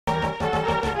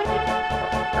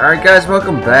Alright guys,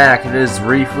 welcome back. It is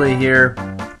Reefly here,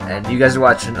 and you guys are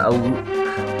watching a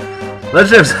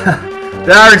Legend of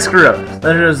Did I already screw up?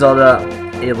 Legend of Zelda,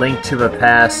 A Link to the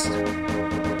Past.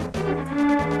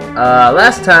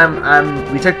 Last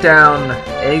time we took down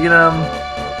Aghanim,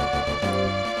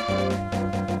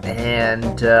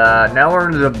 and now we're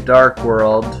into the Dark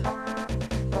World,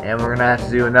 and we're gonna have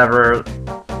to do another,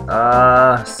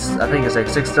 I think it's like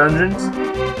 6 dungeons.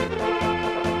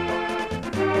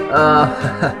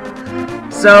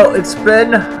 So it's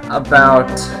been about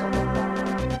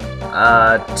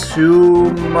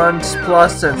 2 months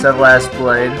plus since I've last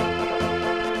played.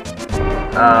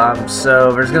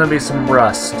 So there's gonna be some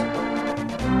rust.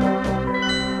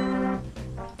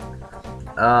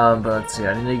 But let's see,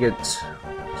 I need to get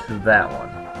to that one.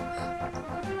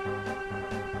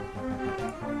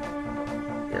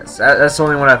 Yes, that's the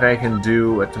only one I think I can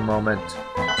do at the moment.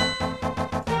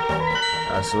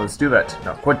 So let's do that.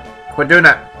 No, quit doing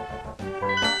that.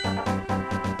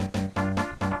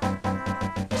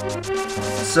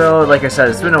 So, like I said,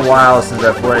 it's been a while since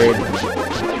I played,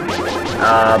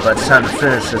 but it's time to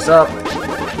finish this up.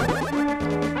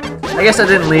 I guess I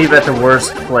didn't leave at the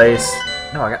worst place.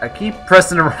 No, I keep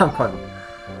pressing the wrong button.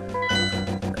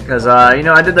 Because, you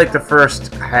know, I did like the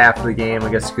first half of the game, I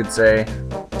guess you could say.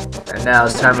 And now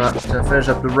it's time to finish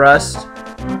up the rest.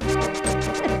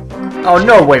 Oh,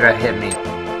 no way that hit me.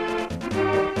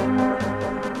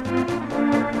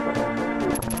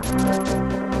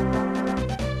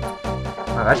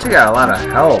 Wow, that actually got a lot of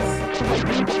health.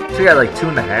 She got like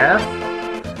 2.5.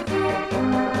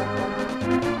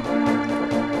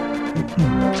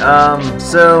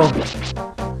 So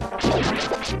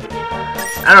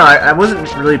I don't know. I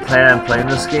wasn't really planning on playing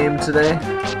this game today,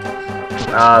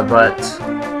 but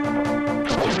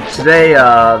today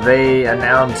they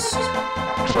announced,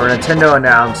 or Nintendo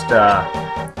announced,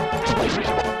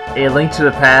 A Link to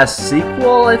the Past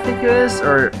sequel, I think it is,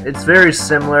 or it's very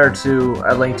similar to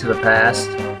A Link to the Past.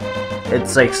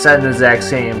 It's like set in the exact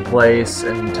same place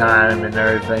and time and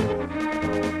everything.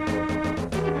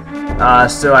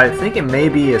 So I think it may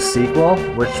be a sequel,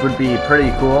 which would be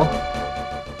pretty cool.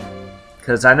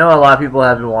 Because I know a lot of people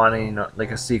have been wanting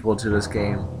like a sequel to this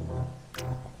game.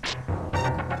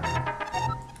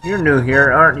 You're new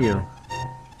here, aren't you?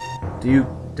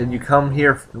 Did you come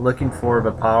here looking for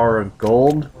the power of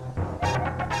gold?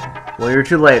 Well, you're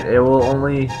too late. It will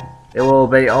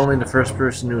obey only the first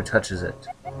person who touches it.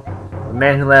 The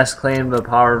man who last claimed the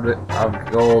power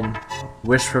of gold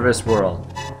wished for this world.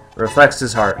 It reflects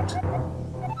his heart.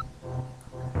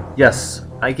 Yes,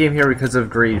 I came here because of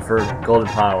greed for golden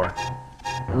power.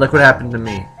 And look what happened to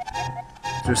me.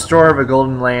 To restore the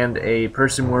golden land, a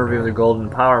person worthy of the golden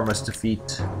power must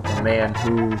defeat the man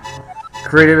who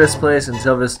created this place.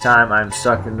 Until this time, I'm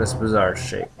stuck in this bizarre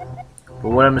shape. But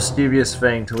what a mischievous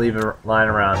thing to leave a line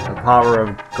around. The power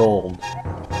of gold.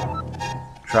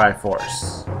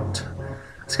 Triforce.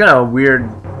 It's kind of a weird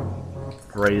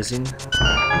phrasing.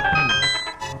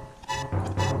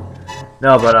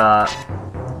 No, but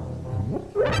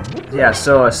yeah,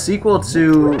 so a sequel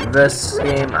to this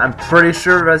game, I'm pretty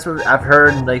sure that's what I've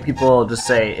heard, like people just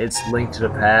say it's Link to the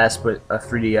Past, but a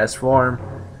 3DS form.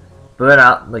 But then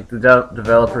like the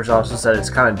developers also said it's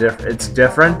kind of different. It's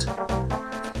different.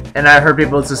 And I heard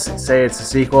people just say it's a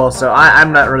sequel, so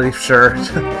I'm not really sure.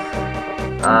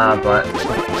 But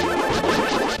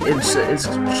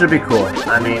it should be cool.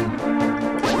 I mean,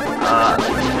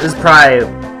 this is probably,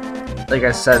 like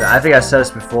I said, I think I said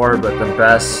this before, but the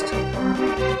best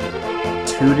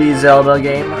 2D Zelda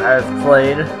game I've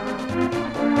played.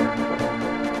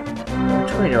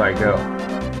 Which way do I go?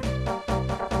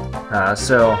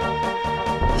 So,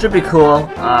 should be cool.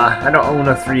 I don't own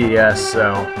a 3DS,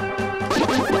 so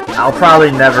I'll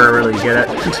probably never really get it.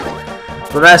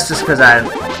 But that's just because I'm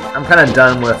kind of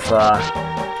done with,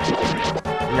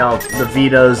 you know, the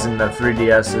Vitas and the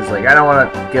 3DSs. Like, I don't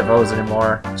want to get those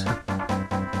anymore.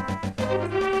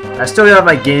 I still have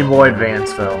my Game Boy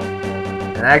Advance, though.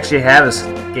 And I actually have this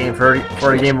game for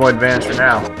the Game Boy Advance for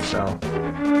now, so.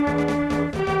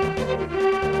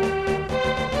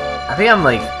 I think I'm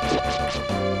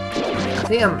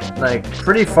like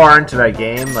pretty far into that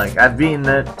game. Like, I've beaten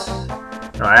it.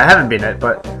 No, I haven't beaten it,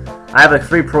 but I have like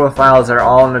 3 profiles that are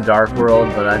all in the Dark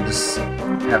World, but I just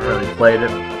haven't really played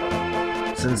it.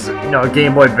 Since, you know,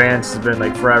 Game Boy Advance has been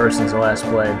like forever since I last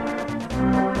played.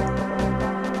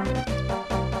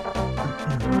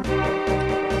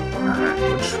 Alright,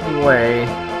 which way?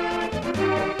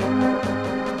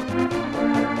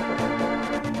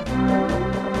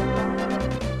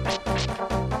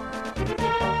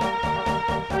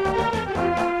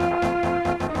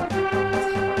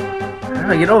 How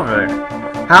do I get over there?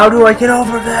 How do I get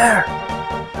over there?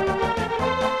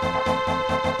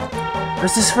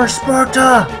 This is for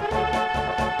Sparta!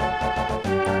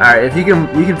 Alright, if you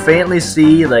can faintly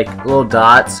see like little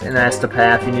dots, and that's the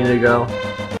path you need to go.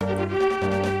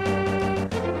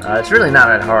 It's really not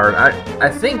that hard. I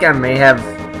think I may have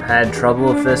had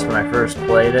trouble with this when I first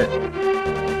played it,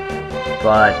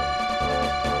 but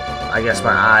I guess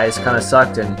my eyes kind of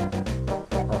sucked. And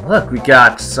oh, look, we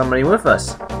got somebody with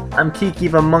us. I'm Kiki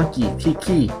the monkey.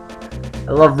 Kiki.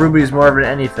 I love rubies more than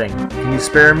anything. Can you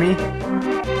spare me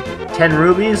 10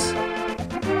 rubies?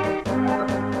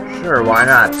 Sure, why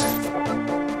not?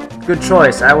 Good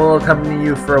choice. I will accompany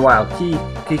you for a while.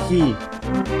 Kiki.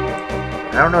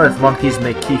 I don't know if monkeys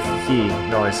make kiki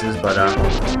noises, but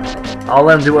I'll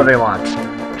let them do what they want.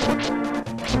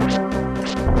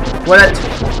 Quit it!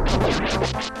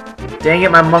 Dang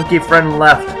it, my monkey friend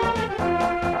left.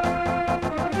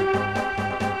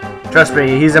 Trust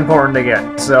me, he's important to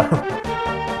get, so...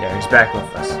 yeah, he's back with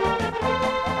us.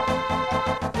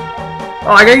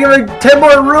 Oh, I gotta give him 10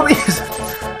 more rubies!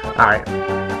 Alright.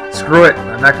 Screw it.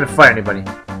 I'm not gonna fight anybody.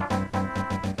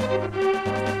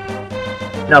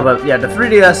 No, but yeah, the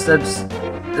 3DS,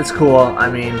 it's cool. I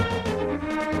mean...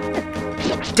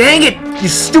 Dang it! You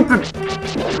stupid...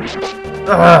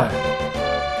 Ugh.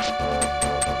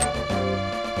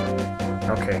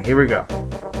 Okay, here we go.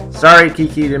 Sorry,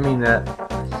 Kiki, didn't mean that.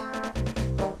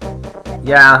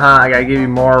 Yeah, I gotta give you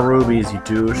more rubies, you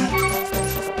douche.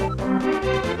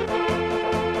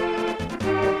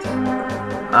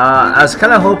 I was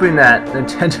kind of hoping that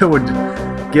Nintendo would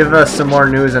give us some more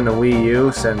news on the Wii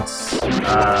U, since there's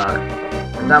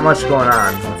not much going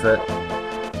on with it.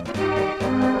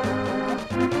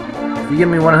 If you give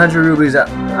me 100 rubies,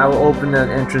 I will open the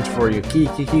entrance for you. Key.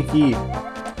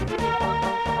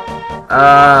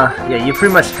 Yeah, you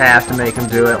pretty much have to make him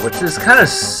do it, which is kind of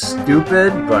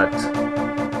stupid, but...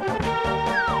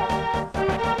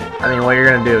 I mean, what you're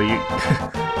gonna do?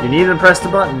 You need to press the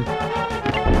button.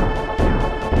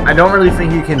 I don't really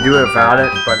think you can do it without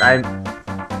it, but I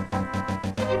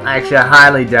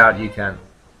highly doubt you can.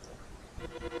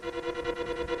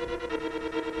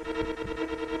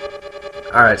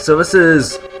 Alright, so this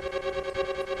is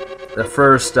the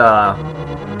first Dark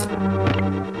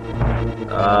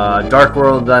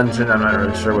World dungeon. I'm not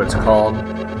really sure what it's called.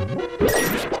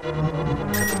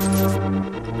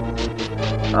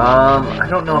 I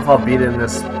don't know if I'll beat it in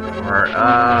this part.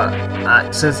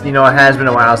 Since, you know, it has been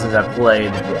a while since I've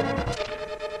played.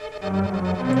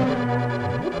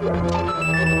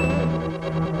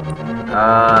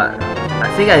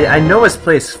 I think I know this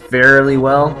place fairly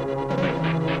well.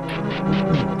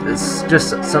 It's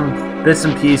just some bits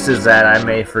and pieces that I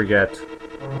may forget.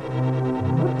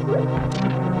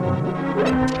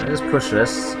 Can I just push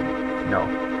this? No.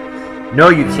 No,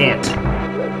 you can't.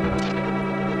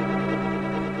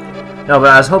 No, but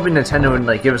I was hoping Nintendo would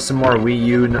like give us some more Wii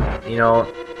U, you know,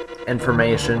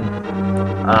 information.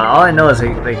 All I know is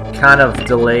they kind of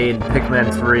delayed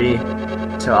Pikmin 3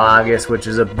 to August, which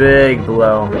is a big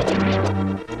blow.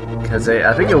 Because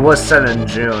I think it was set in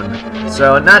June,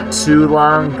 so not too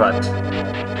long, but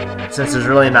since there's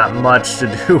really not much to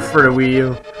do for the Wii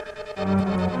U,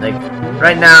 like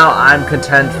right now I'm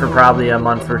content for probably a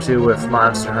month or two with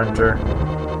Monster Hunter.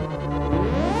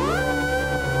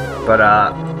 But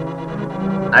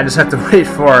I just have to wait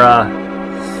for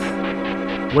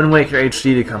Wind Waker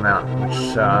HD to come out,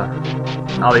 which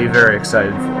I'll be very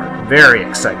excited for. Very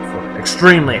excited for.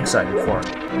 Extremely excited for.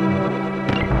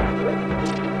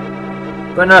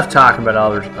 But enough talking about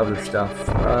other stuff.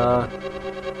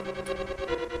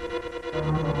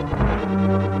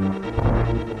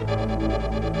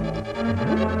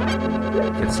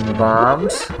 Get some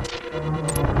bombs.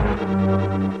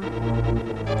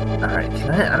 Alright,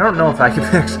 I don't know if I can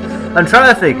I'm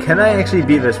trying to think, can I actually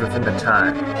beat this within the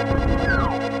time?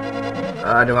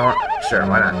 Do I want... Sure,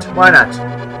 why not? Why not?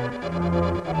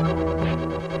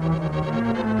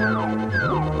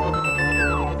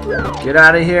 Get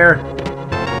out of here!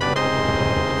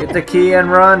 Get the key and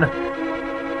run!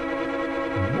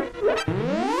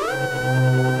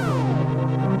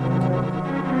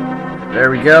 There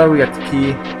we go, we got the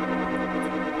key.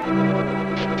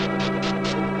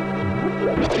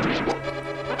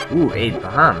 Ooh, 8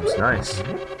 bombs, nice.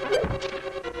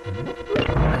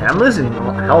 Man, I'm losing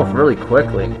health really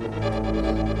quickly.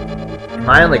 Am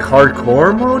I in like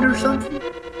hardcore mode or something?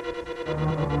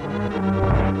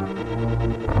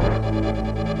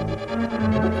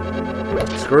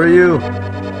 Screw you!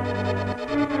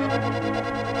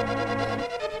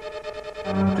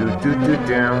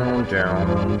 Down,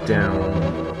 down, down,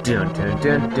 down, down,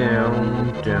 down,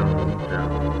 down, down,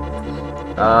 down.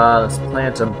 Let's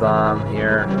plant a bomb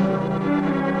here.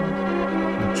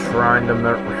 I'm trying to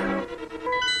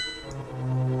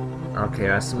okay,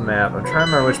 that's the map. I'm trying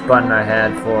to remember which button I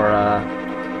had for,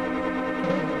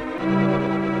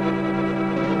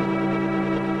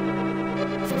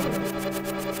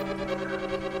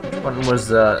 which button was,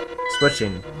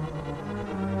 switching?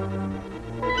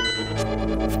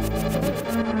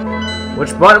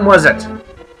 Which button was it?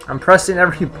 I'm pressing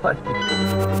every button.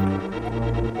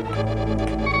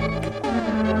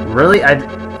 Really?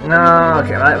 No,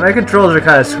 okay, my controls are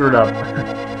kind of screwed up.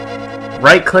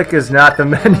 Right click is not the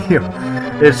menu.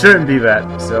 It shouldn't be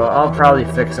that, so I'll probably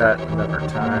fix that another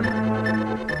time.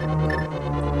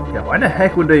 Yeah, why the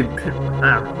heck would they...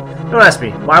 don't ask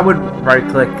me. Why would right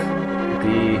click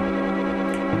be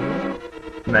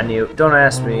menu? Don't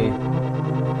ask me.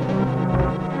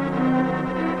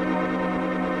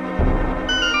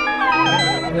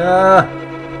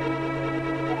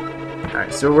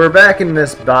 Alright, so we're back in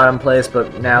this bottom place,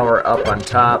 but now we're up on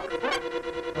top.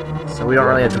 So we don't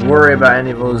really have to worry about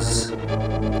any of those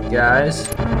guys.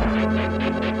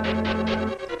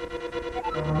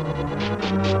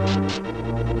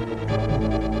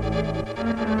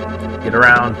 Get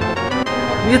around.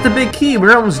 We get the big key.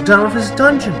 We're almost done with this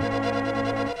dungeon.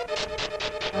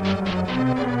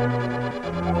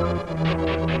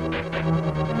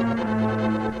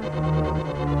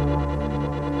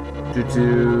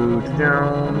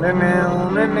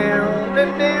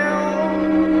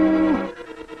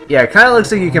 Yeah, it kind of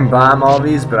looks like you can bomb all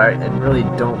these, but I really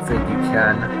don't think you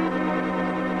can.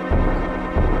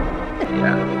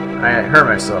 Yeah, I hurt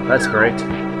myself. That's great.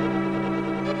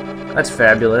 That's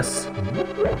fabulous.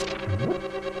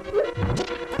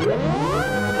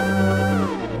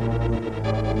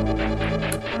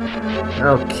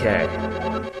 Okay.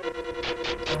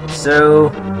 So,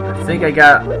 I think I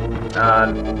got,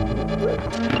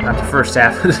 not the first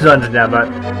half of the dungeon now, but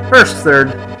first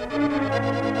third.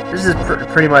 This is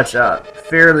pretty much a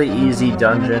fairly easy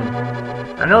dungeon.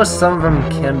 I know some of them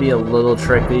can be a little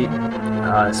tricky,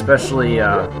 especially,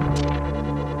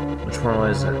 which one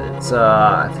was it? It's,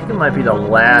 I think it might be the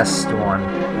last one,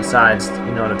 besides,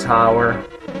 you know, the tower,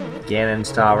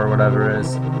 Ganon's tower, whatever it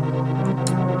is.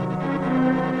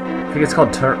 I think it's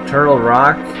called Turtle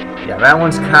Rock. Yeah, that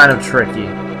one's kind of tricky.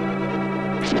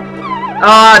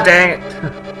 Ah, dang it!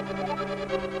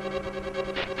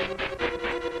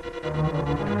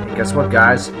 Hey, guess what,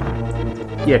 guys?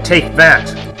 Yeah, take that!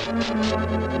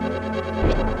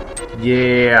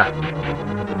 Yeah!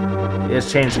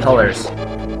 It's changed colors.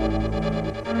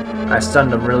 I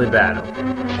stunned him really bad.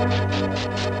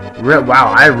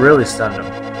 Wow, I really stunned him.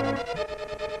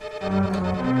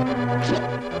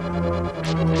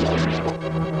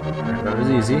 That was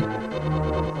easy.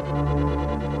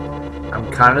 I'm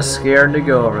kind of scared to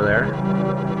go over there.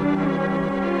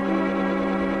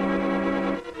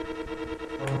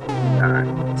 Alright,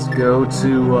 let's go to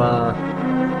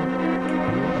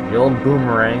the old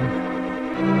boomerang.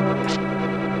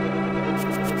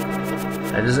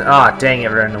 That doesn't. Ah, dang it,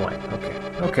 we're in the way.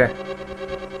 Okay.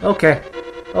 Okay.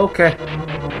 Okay. Okay.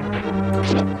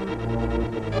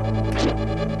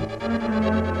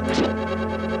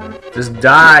 Just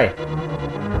die!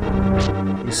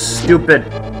 You stupid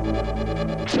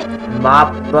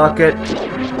mop bucket.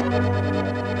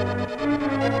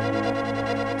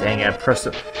 Dang it, I pressed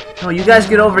it. No, you guys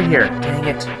get over here. Dang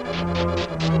it. I'm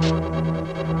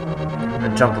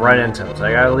gonna jump right into him. So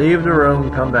I gotta leave the room,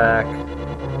 come back,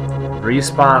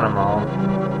 respawn them all.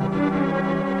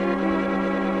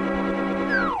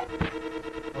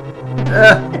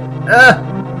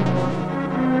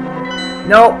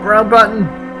 No, wrong button.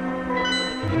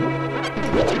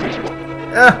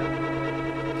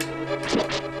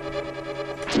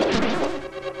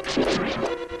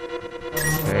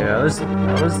 Okay, that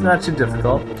was not too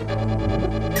difficult.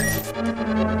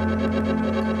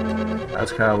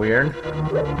 That's kind of weird.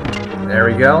 There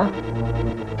we go.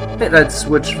 Hit that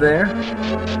switch there.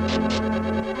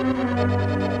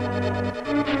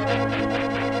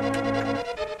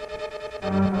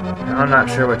 I'm not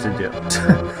sure what to do.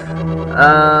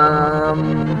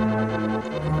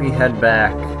 We head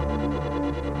back.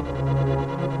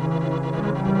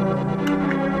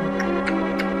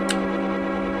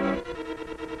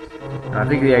 I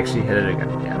think we actually hit it again.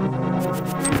 Yeah.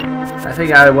 I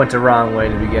think I went the wrong way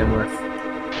to begin with.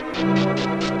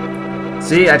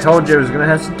 See, I told you I was gonna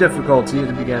have some difficulty at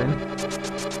the beginning.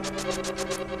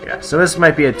 Yeah, so this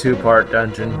might be a two-part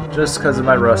dungeon, just because of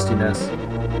my rustiness.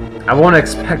 I won't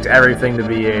expect everything to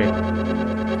be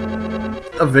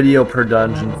a video per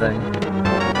dungeon thing.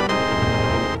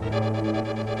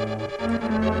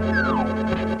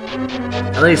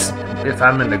 At least if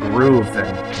I'm in the groove,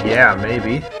 then yeah,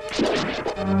 maybe.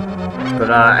 But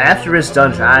after this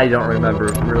dungeon, I don't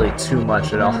remember really too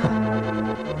much at all.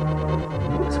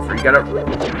 So you gotta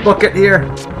book it here.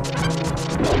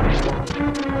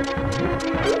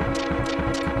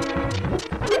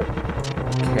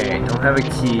 Okay, don't have a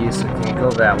key, so can't go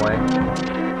that way.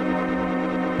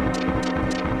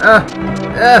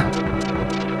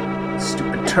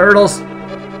 Stupid turtles.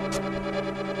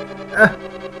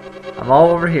 I'm all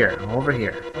over here. I'm over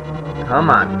here.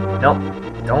 Come on. Nope.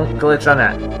 Don't glitch on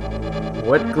that.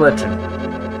 What glitching?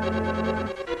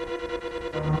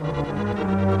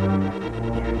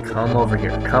 Come over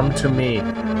here. Come to me.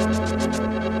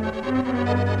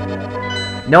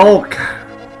 No!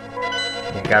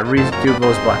 You gotta redo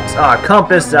those buttons. Ah,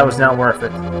 compass, that was not worth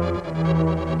it.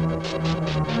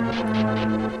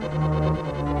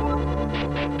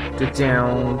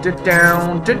 Down,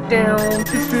 down, down, down.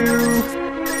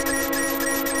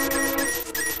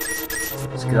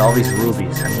 Let's get all these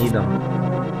rubies. I need them.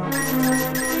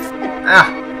 Ah!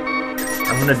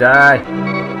 I'm gonna die.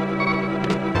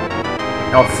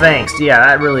 Oh, thanks. Yeah,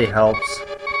 that really helps.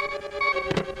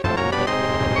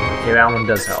 Okay, that one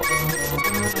does help.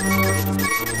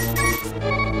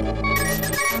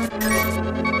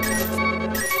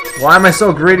 Why am I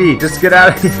so greedy? Just get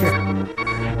out of here.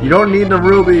 You don't need the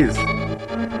rubies.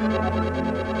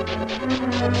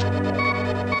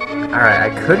 Alright, I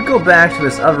could go back to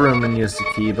this other room and use the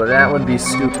key, but that would be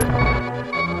stupid.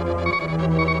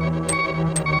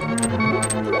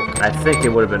 I think it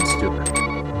would have been stupid.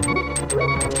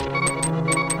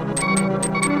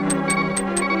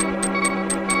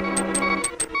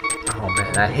 Oh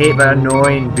man, I hate that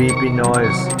annoying beeping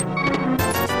noise.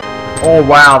 Oh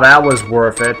wow, that was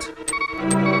worth it.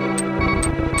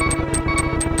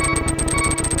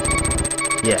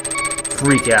 Yeah,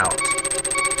 freak out.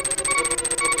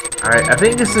 Alright, I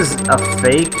think this is a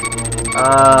fake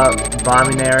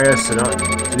bombing area, so don't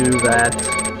do that.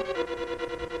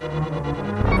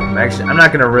 Actually, I'm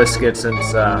not gonna risk it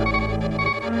since I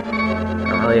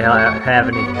don't really have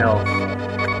any health.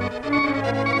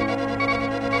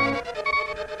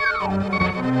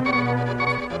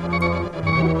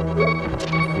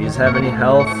 These have any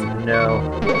health? No.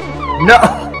 No!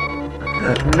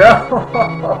 No!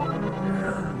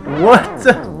 What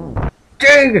the?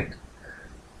 Dang it!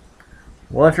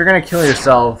 Well, if you're gonna kill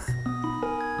yourself...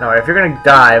 No, if you're gonna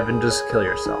dive, then just kill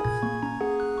yourself.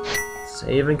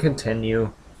 Save and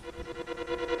continue.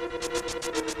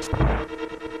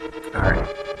 Alright.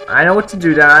 I know what to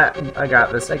do, that. I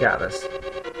got this, I got this.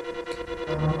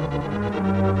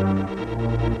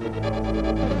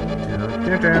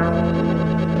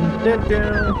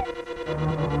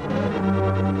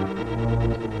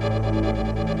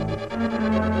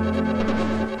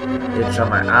 Itch on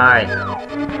my eye.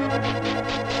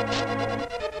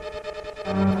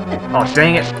 Oh,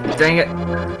 dang it! Dang it!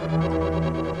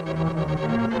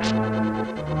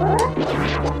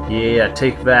 Yeah,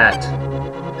 take that.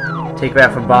 Take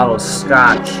that from a bottle of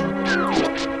scotch.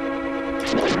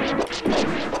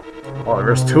 Oh,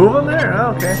 there's two of them there?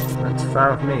 Oh, okay. That's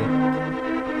fine with me.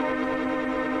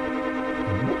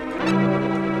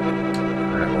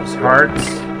 Alright, those hearts.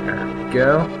 There we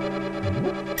go.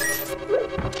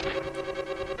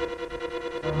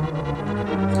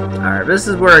 Alright, this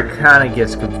is where it kind of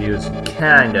gets confusing.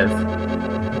 Kind of.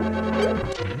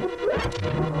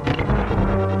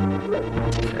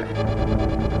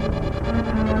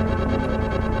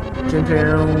 Okay.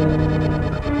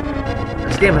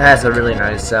 This game has a really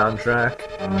nice soundtrack.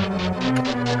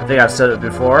 I think I've said it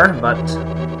before, but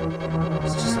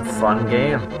it's just a fun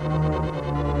game.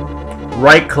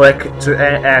 Right click to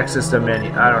access the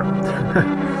menu. I don't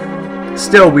know.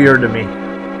 Still weird to me.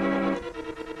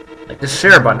 Like the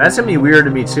share button, that's gonna be weird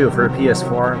to me too for a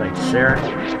PS4, like share.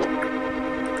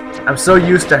 I'm so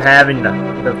used to having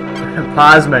the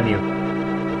pause menu.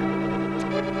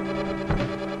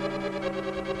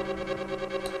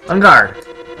 On guard.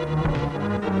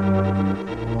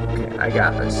 Okay, I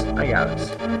got this. I got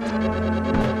this.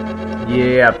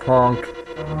 Yeah, punk.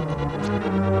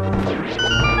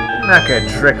 You're not gonna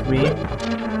trick me.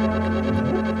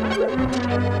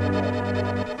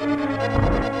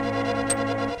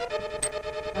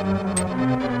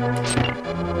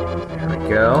 There we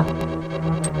go.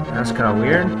 That's kind of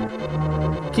weird.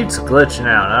 Keeps glitching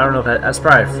out. I don't know if that's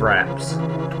probably fraps.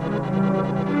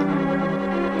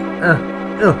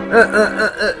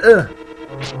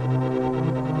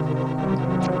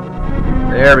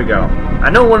 There we go. I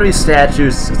know one of these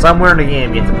statues, somewhere in the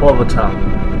game, you have to pull the tongue.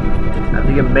 I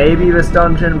think it may be this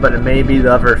dungeon, but it may be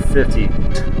the other 50.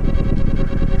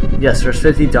 Yes, there's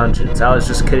 50 dungeons. I was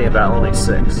just kidding about only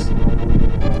 6.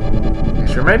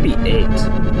 Actually, it might be 8.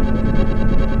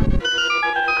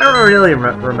 I don't really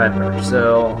remember,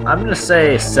 so I'm gonna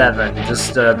say 7,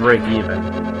 just to break even.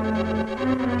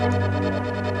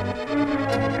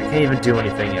 I can't even do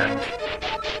anything yet.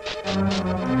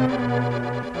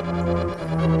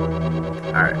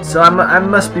 Alright, so I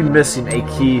must be missing a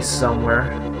key somewhere.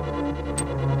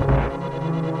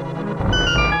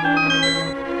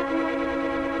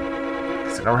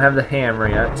 Because I don't have the hammer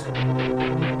yet.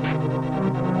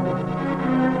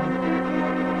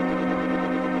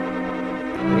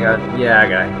 Yeah, I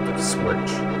gotta hit the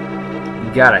switch.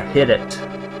 You gotta hit it.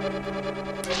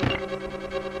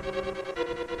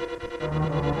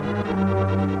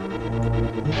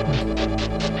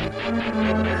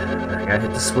 I gotta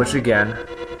hit the switch again.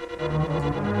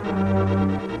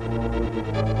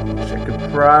 Which I could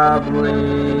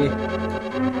probably...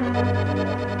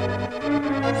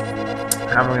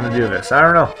 How am I gonna do this? I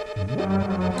don't know.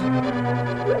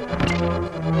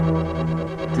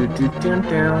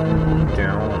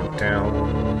 Down.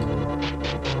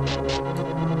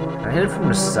 Can I hit it from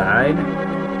the side?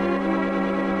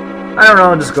 I don't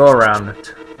know, just go around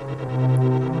it.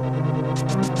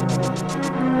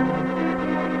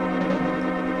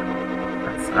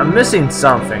 I'm missing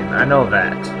something, I know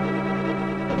that.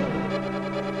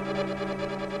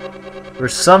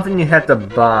 There's something you have to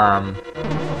bomb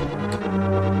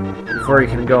before you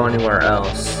can go anywhere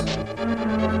else.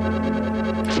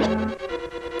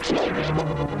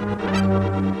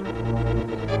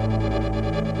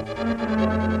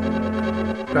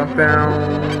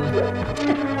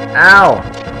 Ow!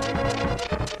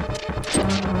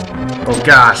 Oh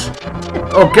gosh!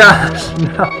 Oh gosh!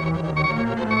 No!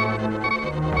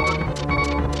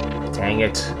 Dang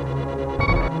it.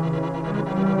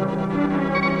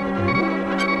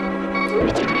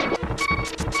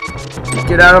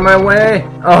 Get out of my way!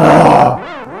 Oh!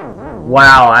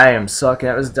 Wow, I am sucking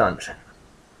at this dungeon.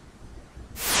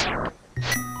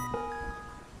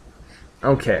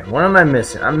 Okay, what am I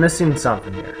missing? I'm missing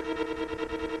something here.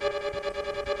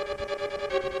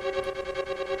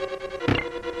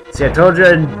 See, I told you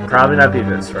I'd probably not be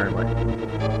this right away.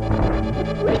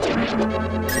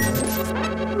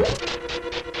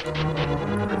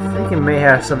 I think it may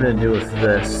have something to do with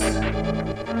this.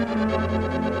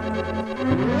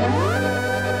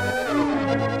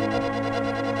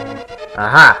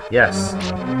 Aha! Yes.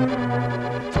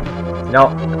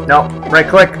 No, no, right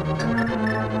click.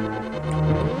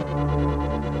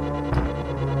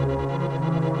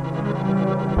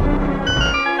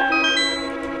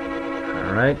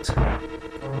 Alright.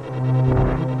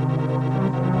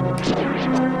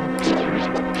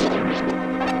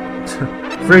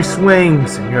 Three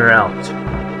swings and you're out.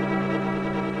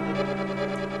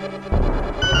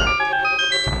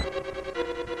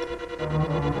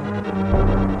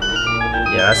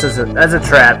 Yeah, that's a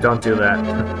trap, don't do that.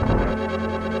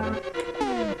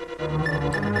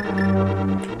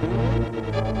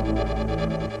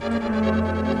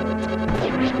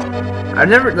 I've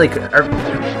never, like,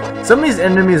 some of these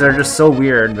enemies are just so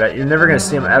weird that you're never gonna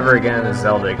see them ever again in a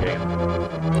Zelda game.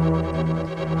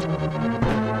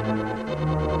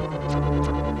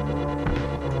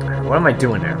 What am I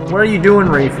doing there? What are you doing,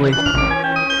 Reefly?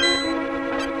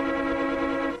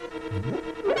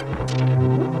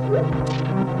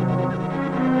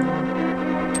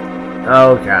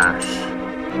 Oh gosh.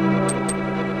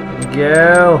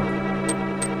 Go.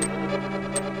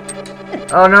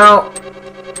 Oh no!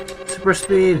 Super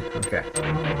speed. Okay.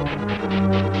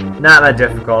 Not that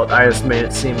difficult. I just made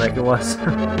it seem like it was.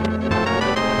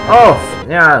 Oh,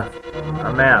 yeah.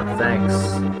 A map. Thanks.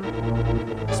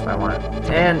 That's what I want.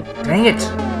 And dang it!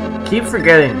 Keep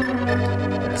forgetting.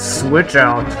 Switch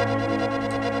out.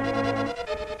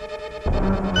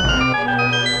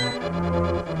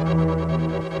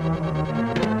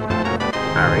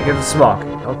 Alright, get the smoke.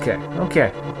 Okay,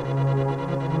 okay.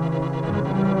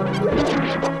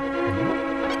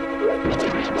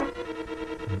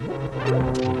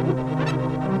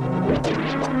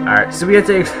 Alright, so we have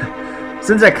to...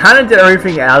 Since I kind of did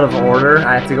everything out of order,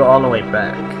 I have to go all the way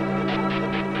back.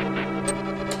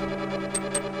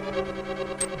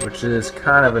 Which is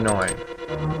kind of annoying.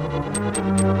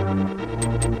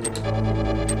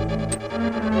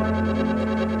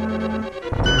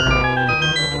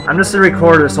 I'm just gonna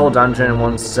record this whole dungeon in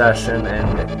one session,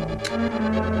 and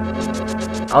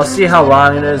I'll see how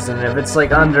long it is, and if it's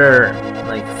like under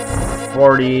like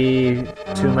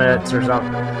 42 minutes or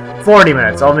something, 40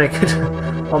 minutes, I'll make it.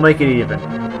 I'll make it even.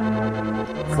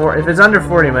 If it's under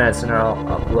 40 minutes, then I'll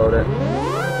upload it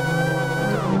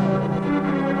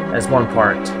as one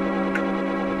part.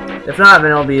 If not,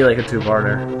 then it'll be like a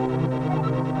two-parter.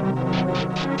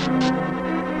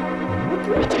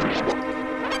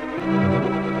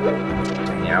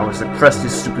 Dang it, I was to press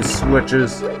these stupid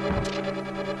switches.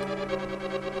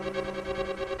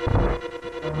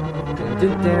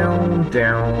 Down,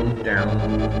 down, down,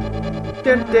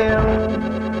 down, down.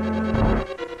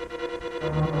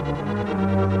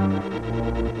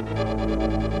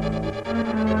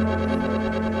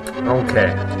 Okay.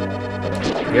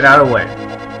 Get out of the way.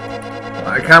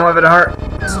 I can't have it at heart.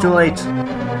 It's too late.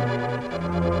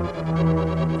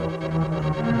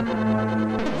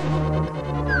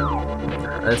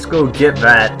 Let's go get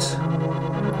that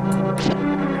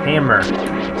hammer.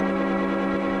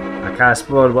 I kind of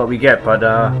spoiled what we get, but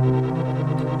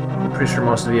I'm pretty sure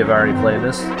most of you have already played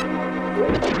this.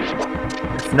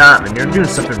 If not, then you're doing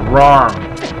something wrong.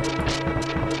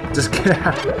 Just get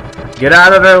out. Get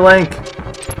out of there, Link.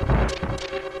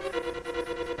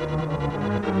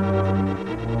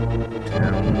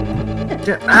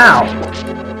 Ow!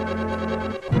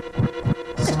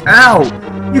 Ow!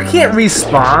 You can't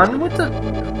respawn? What the...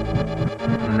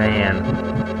 Man.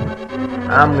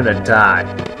 I'm gonna die.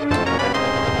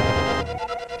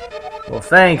 Well,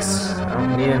 thanks. I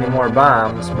don't need any more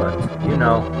bombs, but, you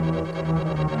know.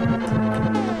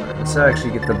 Let's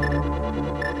actually get the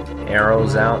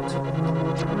arrows out.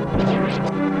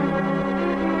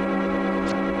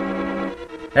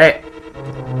 Hey!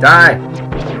 Die!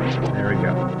 There we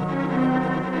go.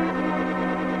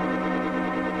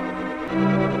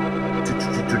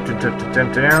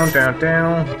 Down, down, down,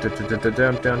 down, down, down,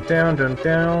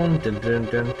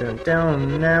 down,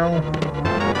 down, now.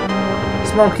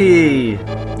 Smokey!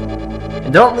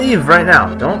 And don't leave right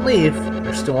now. Don't leave.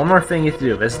 There's still one more thing you have to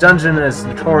do. This dungeon is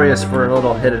notorious for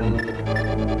little hidden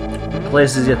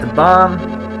places you have to bomb.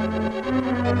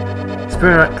 It's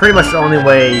pretty much the only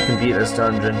way you can beat this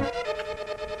dungeon.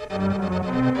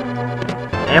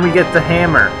 And we get the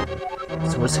hammer.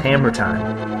 So it's hammer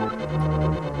time.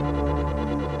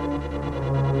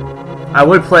 I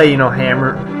would play, you know,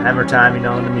 hammer time, you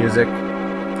know, in the music.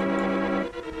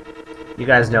 You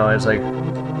guys know it's like,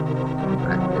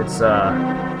 it's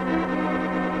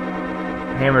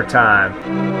hammer time.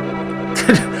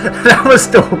 That was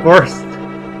the worst.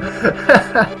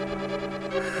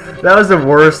 That was the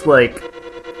worst, like,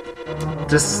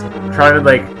 just trying to,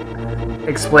 like,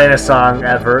 explain a song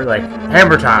ever, like,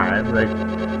 hammer time, like,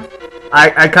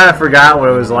 I kind of forgot what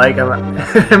it was like.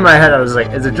 In my head, I was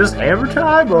like, is it just hammer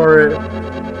time, or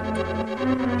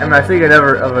am I thinking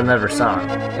of another song?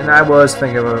 And I was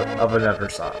thinking of another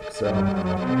song, so...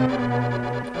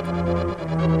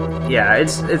 Yeah,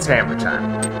 it's hammer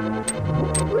time.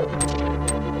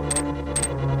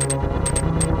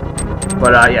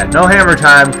 But, yeah, no hammer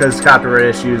time, because copyright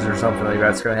issues or something like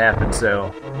that's gonna happen,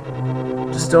 so...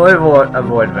 Just still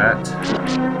avoid that.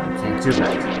 Can't do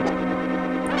that.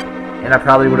 And I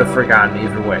probably would have forgotten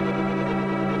either way.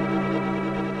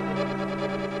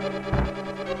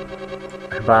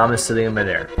 The bomb is sitting in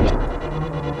midair.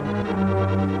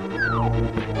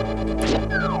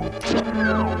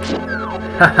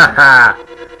 Ha ha ha!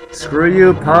 Screw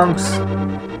you, punks!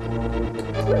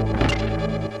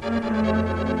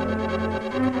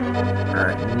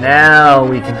 Alright, now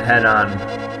we can head on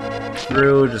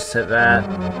through. Just hit that.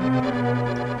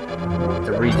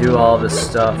 To redo all this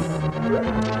stuff.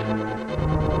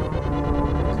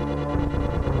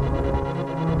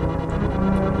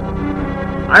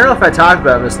 I don't know if I talked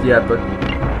about this yet, but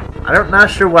I'm not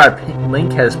sure why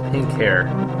Link has pink hair.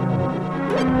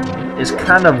 It's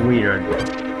kind of weird.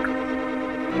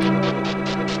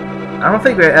 I don't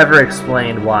think they ever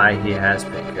explained why he has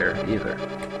pink hair either.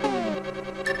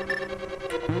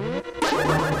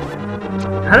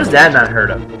 How does that not hurt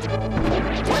him?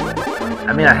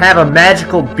 I mean, I have a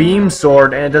magical beam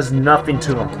sword and it does nothing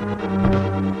to him.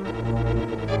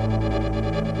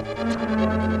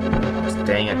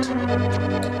 Dang it.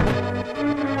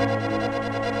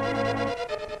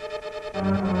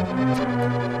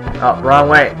 Oh, wrong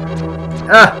way.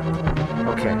 Ah!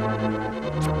 Okay.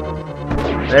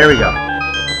 There we go.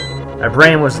 My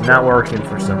brain was not working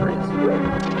for some reason.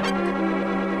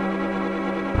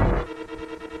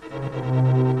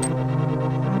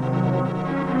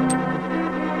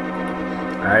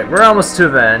 Alright, we're almost to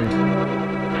the end.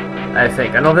 I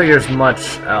think. I don't think there's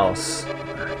much else.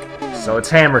 So it's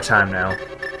hammer time now.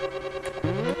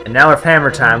 And now with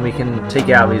hammer time, we can take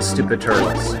out these stupid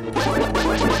turtles.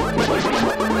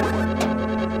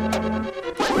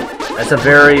 That's a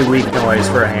very weak noise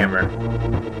for a hammer.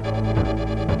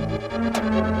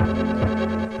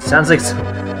 Sounds like...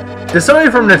 Did somebody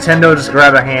from Nintendo just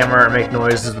grab a hammer and make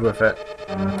noises with it?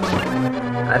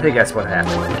 I think that's what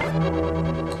happened.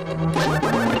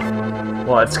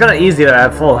 Well, it's kind of easy to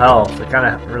have full health. It kind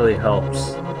of really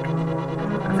helps.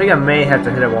 I think I may have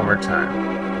to hit it one more time.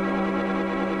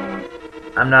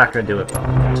 I'm not gonna do it wrong.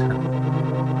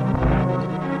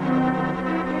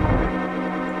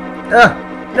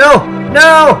 No!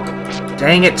 No!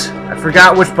 Dang it! I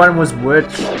forgot which button was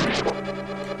which.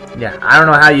 Yeah, I don't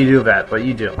know how you do that, but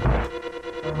you do.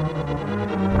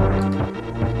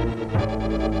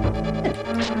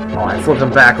 Oh, I flipped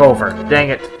him back over. Dang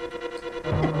it.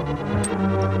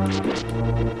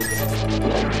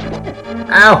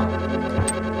 Ow!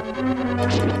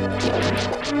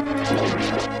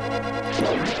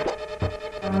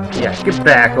 Yeah, get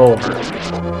back over.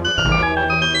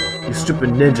 You stupid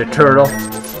Ninja Turtle.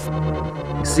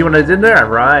 You see what I did there? I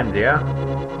rhymed, yeah?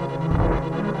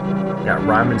 Got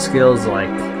rhyming skills like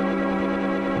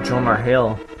Jonah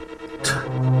Hill.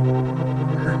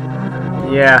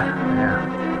 Yeah.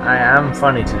 I am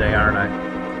funny today, aren't I?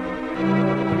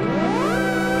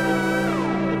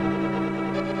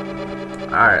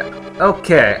 Alright.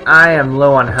 Okay, I am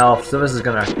low on health, so this is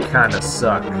gonna kinda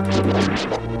suck.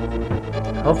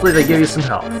 Hopefully they give you some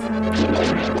health.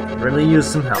 Really use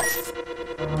some health.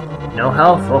 No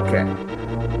health? Okay.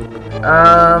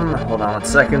 Hold on 1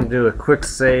 second, do a quick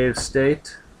save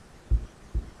state.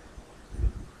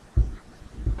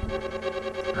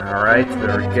 Alright,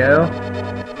 there we go.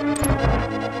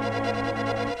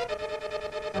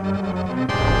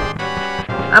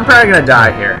 I'm probably gonna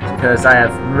die here, because I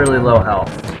have really low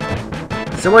health.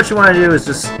 So what you want to do is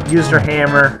just use your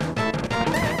hammer,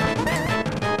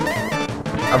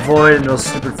 avoid those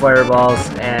stupid fireballs,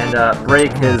 and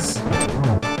break his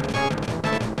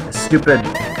stupid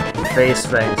face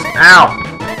things. Ow!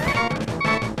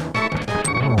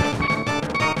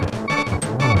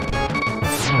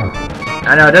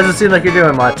 I know, it doesn't seem like you're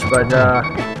doing much, but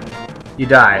you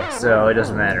die, so it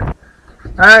doesn't matter.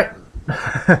 Alright.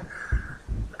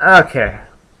 Okay.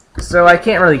 So I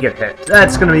can't really get hit.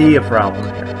 That's gonna be a problem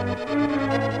here.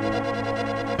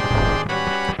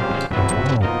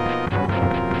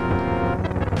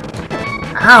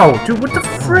 Ow! Dude, what the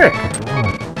frick?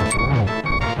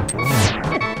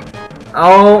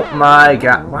 Oh my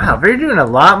god. Wow, they're doing a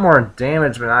lot more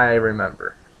damage than I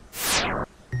remember.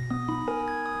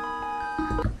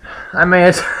 I may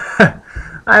have to,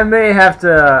 I may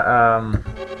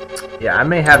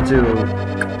have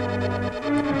to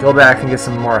go back and get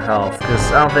some more health,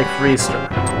 because I don't think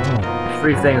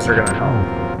free things are gonna help.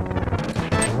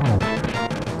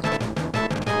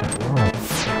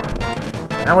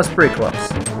 That was pretty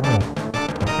close.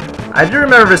 I do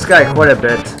remember this guy quite a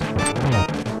bit.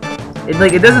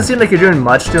 It doesn't seem like you're doing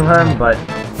much to him, but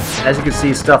as you can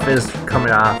see, stuff is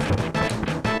coming off.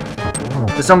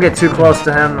 Just don't get too close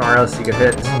to him, or else you get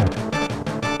hit.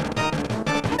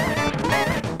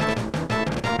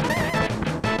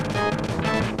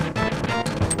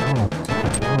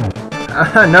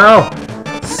 No!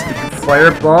 Stupid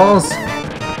fireballs!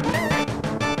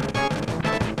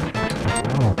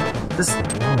 Just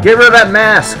get rid of that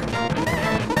mask!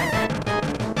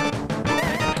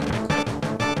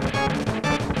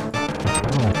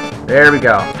 There we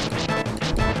go.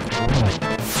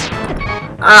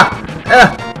 Ah!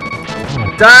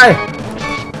 Die!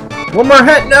 One more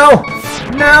hit! No!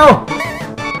 No!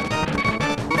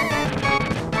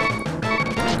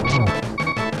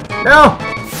 No!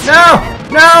 No!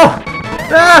 No!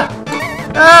 Ah!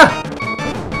 Ah!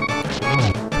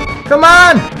 Come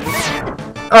on!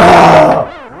 Oh!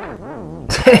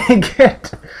 Dang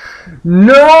it!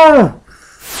 No!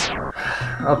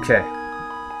 Okay.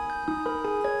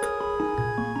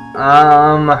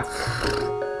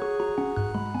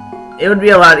 It would be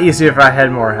a lot easier if I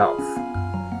had more health.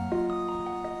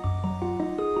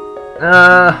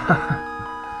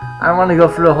 I want to go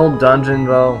through the whole dungeon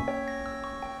though.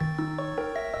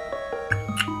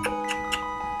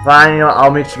 Fine, you know,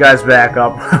 I'll meet you guys back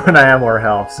up when I have more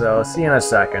health, so see you in a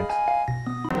second.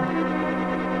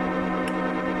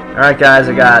 Alright guys,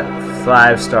 I got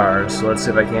 5 stars, so let's see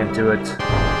if I can't do it.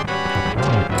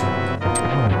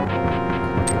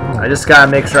 I just gotta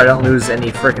make sure I don't lose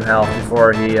any freaking health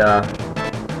before he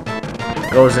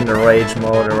goes into rage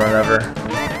mode or whatever.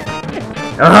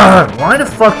 Ugh, why the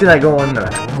fuck did I go in there?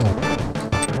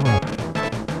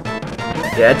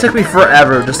 Yeah, it took me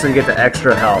forever just to get the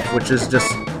extra health, which is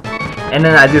just... And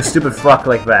then I do stupid fuck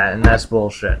like that, and that's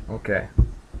bullshit. Okay.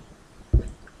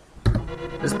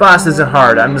 This boss isn't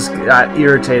hard, I'm just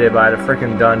irritated by the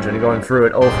freaking dungeon, going through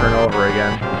it over and over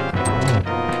again.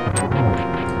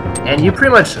 And you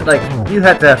pretty much, like, you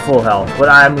have to have full health, but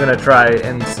I'm gonna try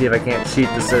and see if I can't cheat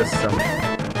the system.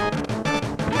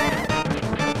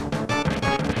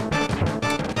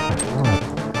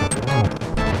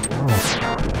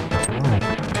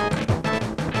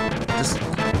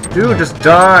 Dude, just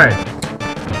die!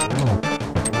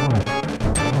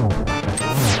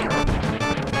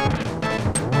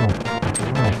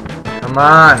 Come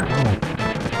on.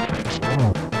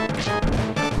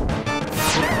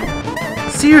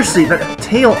 Seriously, that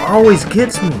tail always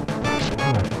gets me.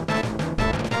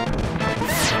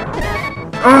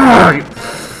 Ugh.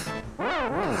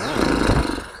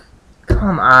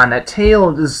 Come on, that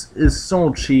tail is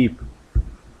so cheap.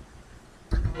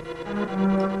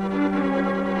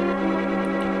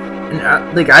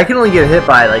 And like I can only get hit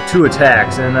by like 2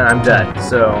 attacks and then I'm dead.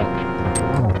 So,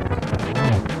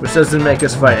 which doesn't make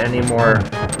this fight any more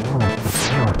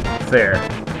fair.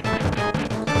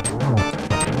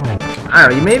 I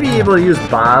don't know. You may be able to use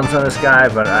bombs on this guy,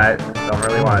 but I don't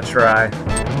really want to try.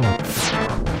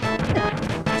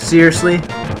 Seriously?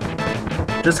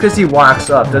 Just because he walks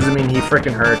up doesn't mean he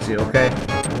freaking hurts you, okay?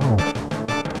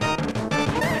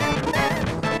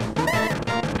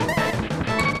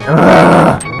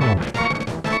 Ugh.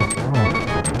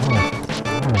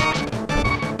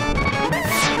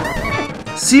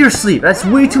 Seriously, that's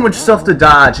way too much stuff to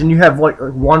dodge, and you have like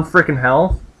 1 freaking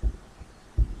health?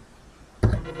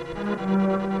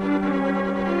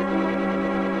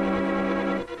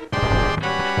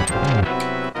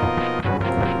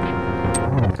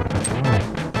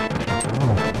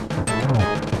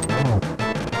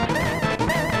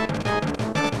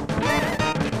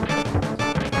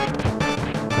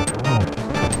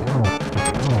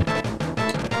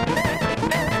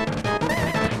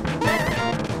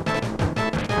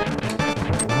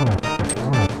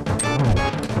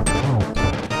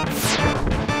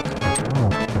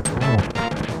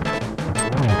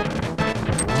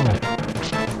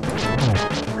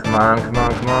 Come on, come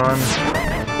on, come on.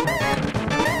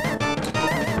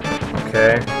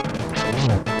 Okay.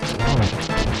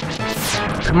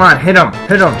 Come on, hit him,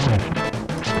 hit him.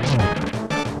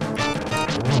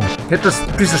 Hit this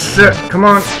piece of shit, come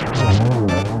on.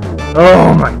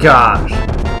 Oh my gosh.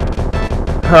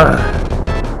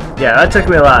 Yeah, that took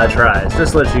me a lot of tries,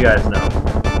 just to let you guys know.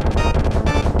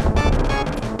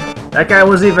 That guy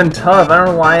wasn't even tough, I don't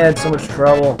know why I had so much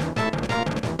trouble.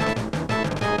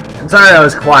 I'm sorry I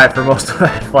was quiet for most of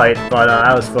that fight, but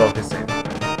I was focusing.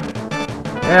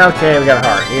 Yeah, okay, we got a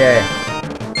heart. Yay.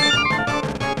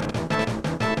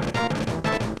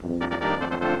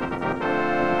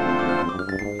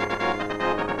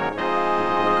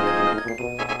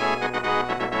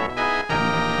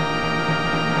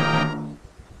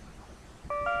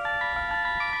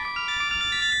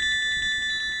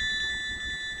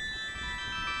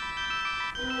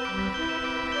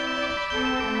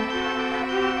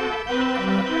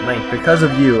 Link, because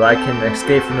of you, I can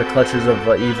escape from the clutches of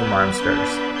evil monsters.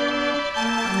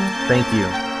 Thank you.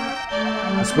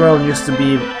 This world used to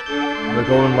be the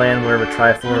golden land where the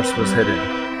Triforce was hidden.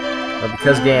 But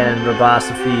because Ganon, the boss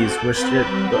of thieves, wished it,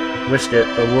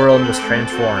 the world was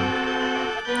transformed.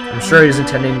 I'm sure he's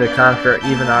intending to conquer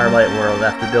even our light world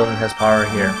after building his power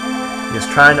here. He is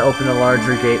trying to open a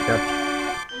larger gate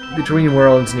between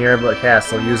worlds near the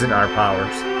castle using our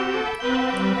powers.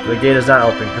 The gate is not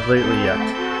open completely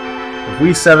yet. If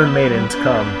we 7 maidens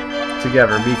come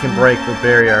together, we can break the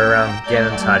barrier around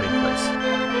Ganon's hiding place.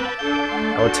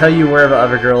 I will tell you where the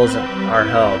other girls are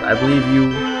held. I believe you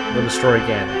will destroy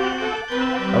Ganon.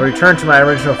 I will return to my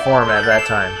original form at that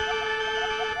time.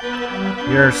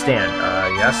 You understand?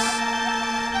 Yes?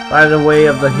 By the way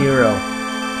of the hero,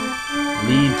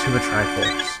 lead to the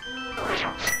Triforce.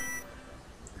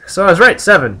 So I was right,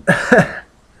 7.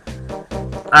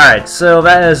 Alright, so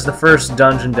that is the first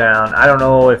dungeon down. I don't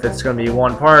know if it's going to be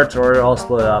 1 part or all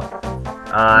split up.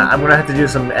 I'm going to have to do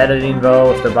some editing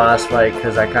though with the boss fight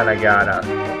because I kind of got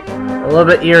a little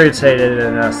bit irritated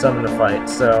in some of the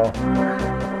fights. So,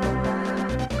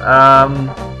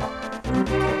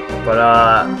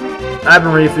 I've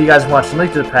been ready for you guys to watch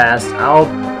Link to the Past. I'll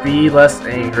be less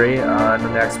angry on the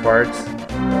next part.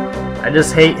 I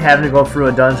just hate having to go through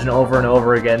a dungeon over and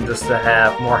over again just to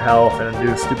have more health and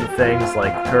do stupid things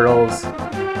like turtles,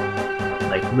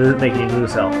 like making you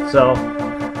lose health. So,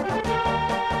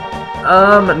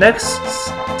 next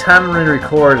time I'm going to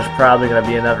record is probably going to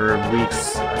be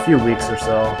a few weeks or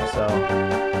so. So,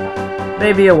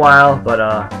 maybe a while, but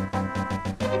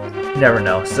you never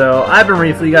know. So, I've been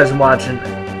ready for you guys watching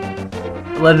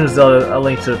Legend of Zelda: A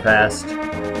Link to the Past.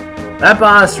 That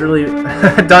boss really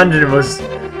dungeon was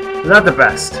not the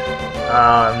best,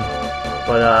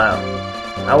 but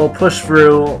I will push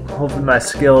through. Hopefully my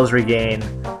skills regain.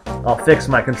 I'll fix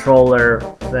my controller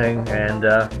thing, and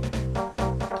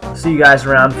see you guys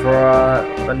around for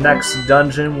the next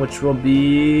dungeon, which will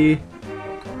be...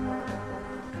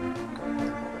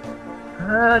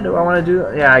 do I want to do...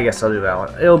 Yeah, I guess I'll do that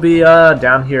one. It'll be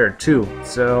down here too.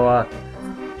 So,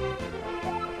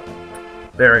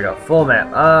 There we go, full map.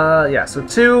 Yeah, so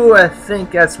 2, I think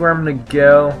that's where I'm gonna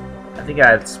go. I think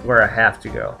that's where I have to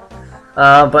go.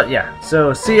 But yeah,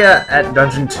 so see ya at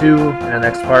Dungeon 2 in the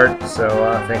next part. So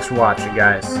thanks for watching,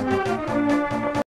 guys.